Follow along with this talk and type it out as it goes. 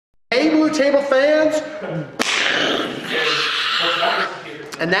table fans.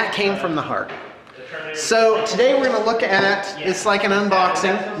 And that came from the heart. So today we're going to look at, it's like an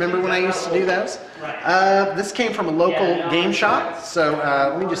unboxing. Remember when I used to do those? This came from a local game shop. So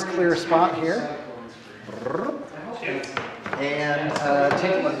let me just clear a spot here. And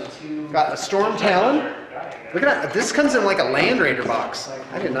take a look. Got a Storm Talon. Look at that. This comes in like a Land Raider box.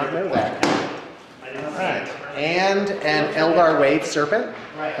 I did not know that. All right. And an Eldar Wave Serpent.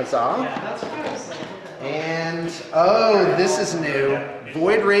 Huzzah. And, oh, this is new.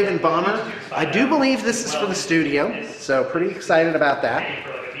 Void Raven Bomber. I do believe this is for the studio, so pretty excited about that.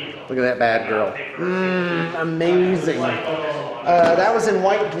 Look at that bad girl. Amazing. That was in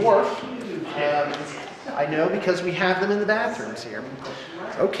White Dwarf. I know because we have them in the bathrooms here.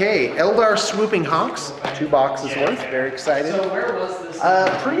 Okay, Eldar Swooping Hawks. 2 boxes worth. Very excited. So where was this?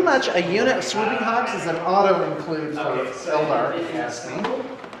 Pretty much a unit of Swooping Hawks is an auto include for Eldar, if you ask me.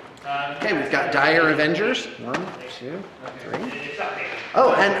 Okay, we've got Dire Avengers. 1, 2, 3.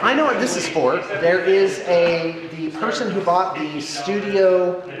 Oh, and I know what this is for. There is the person who bought the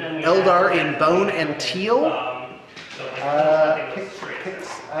Studio Eldar in Bone and Teal. Pics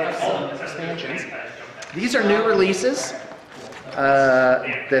some expansions. These are new releases.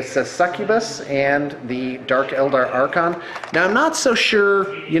 This Succubus and the Dark Eldar Archon. Now, I'm not so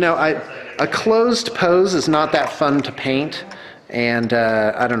sure, you know, a closed pose is not that fun to paint. And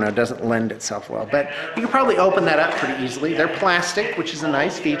I don't know, it doesn't lend itself well. But you can probably open that up pretty easily. They're plastic, which is a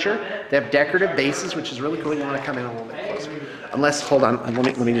nice feature. They have decorative bases, which is really cool. You want to come in a little bit closer. Unless, hold on,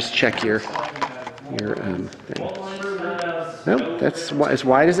 let me just check your thing. Nope, that's as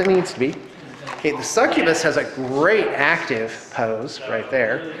wide as it needs to be. Okay, the Succubus has a great active pose right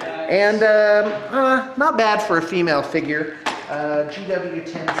there. And not bad for a female figure. GW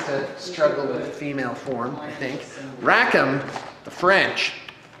tends to struggle with female form, I think. Rackham, the French,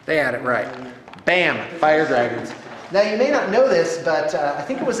 they had it right. Bam, Fire Dragons. Now you may not know this, but I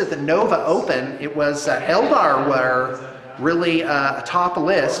think it was at the Nova Open, it was Eldar were really atop a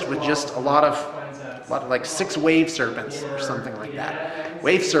list with just a lot of like 6 Wave Serpents or something like that.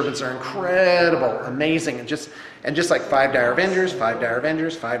 Wave Serpents are incredible, amazing, and just like 5 Dire Avengers, 5 Dire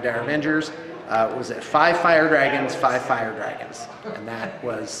Avengers, 5 Dire Avengers. Was it 5 Fire Dragons, 5 Fire Dragons, and that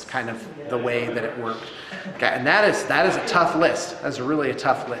was kind of the way that it worked. Okay, and that is a tough list. That's really a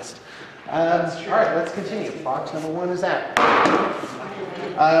tough list. All right, let's continue. Box number 1 is that.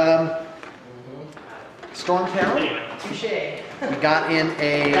 Storm Talon. Touché. We got in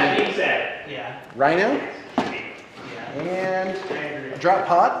a Rhino and a Drop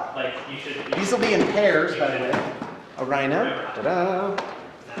Pod. These will be in pairs, by the way. A Rhino. Ta-da.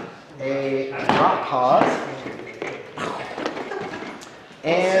 A Drop Pod,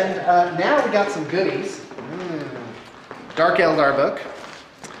 and now we got some goodies. Dark Eldar book,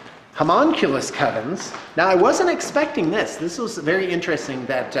 Homunculus Covens. Now I wasn't expecting this. This was very interesting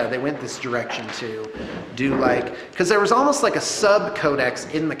that they went this direction to do because there was almost like a sub-codex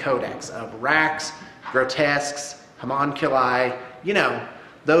in the codex of Racks, Grotesques, Homunculi, you know,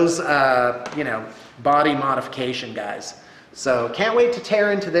 those, body modification guys. So can't wait to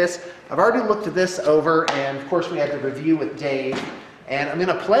tear into this. I've already looked at this over, and of course we had the review with Dave, and I'm going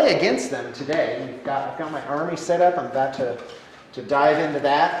to play against them today. I've got my army set up. I'm about to dive into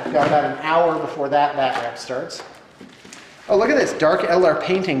that. I've got about an hour before that rep starts. Oh, look at this Dark Eldar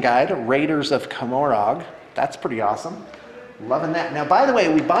painting guide, Raiders of Komorog. That's pretty awesome. Loving that. Now, by the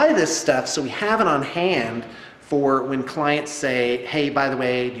way, we buy this stuff so we have it on hand for when clients say, hey, by the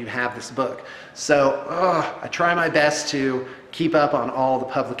way, do you have this book? So I try my best to keep up on all the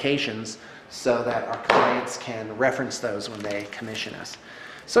publications so that our clients can reference those when they commission us.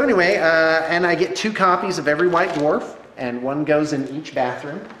 So anyway, and I get 2 copies of every White Dwarf, and 1 goes in each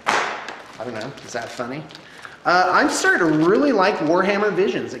bathroom. I don't know, is that funny? I'm starting to really like Warhammer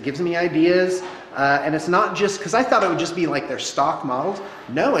Visions. It gives me ideas, and it's not just, because I thought it would just be like their stock models.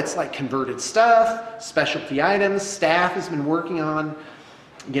 No, it's like converted stuff, specialty items. Staff has been working on,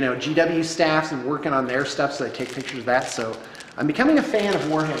 GW staff's been working on their stuff, so they take pictures of that. So I'm becoming a fan of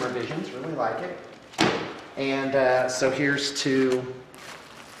Warhammer Visions, really like it. And so here's 2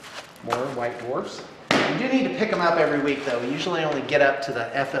 more White Dwarfs. You do need to pick them up every week, though. We usually only get up to the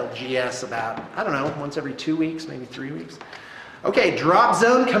FLGS about, I don't know, once every 2 weeks, maybe 3 weeks. Okay, Drop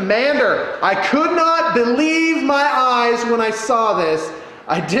Zone Commander. I could not believe my eyes when I saw this.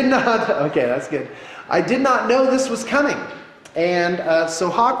 I did not, okay, that's good. I did not know this was coming. And so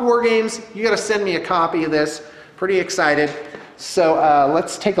Hawk War Games, you got to send me a copy of this. Pretty excited. So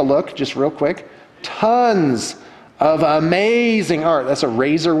let's take a look just real quick. Tons of amazing art. That's a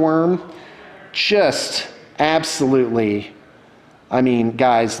razor worm. Just absolutely I mean,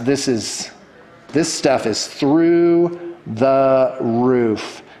 guys, this stuff is through the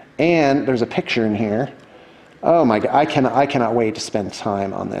roof. And there's a picture in here. Oh my God, I cannot wait to spend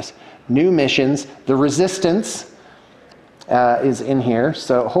time on this. New missions. The Resistance is in here.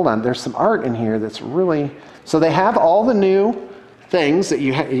 So hold on, there's some art in here that's really... So they have all the new things that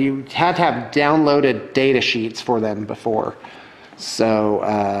you had to have downloaded data sheets for them before.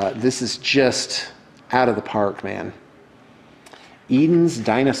 So this is just out of the park, man. Eden's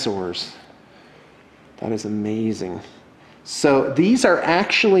Dinosaurs. That is amazing. So these are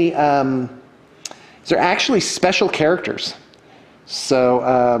actually special characters. So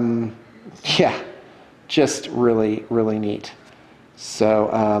yeah, just really, really neat.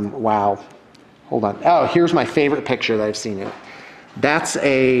 So wow. Hold on. Oh, here's my favorite picture that I've seen. That's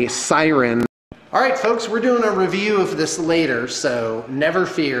a siren. All right, folks, we're doing a review of this later, so never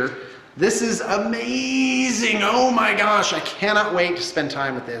fear. This is amazing. Oh my gosh, I cannot wait to spend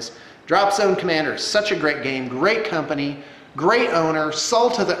time with this. Drop Zone Commander is such a great game, great company, great owner,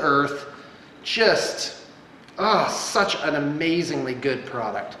 salt of the earth. Just, such an amazingly good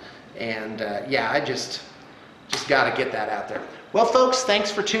product. And yeah, I just got to get that out there. Well, folks,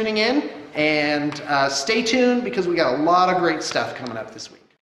 thanks for tuning in, and stay tuned because we got a lot of great stuff coming up this week.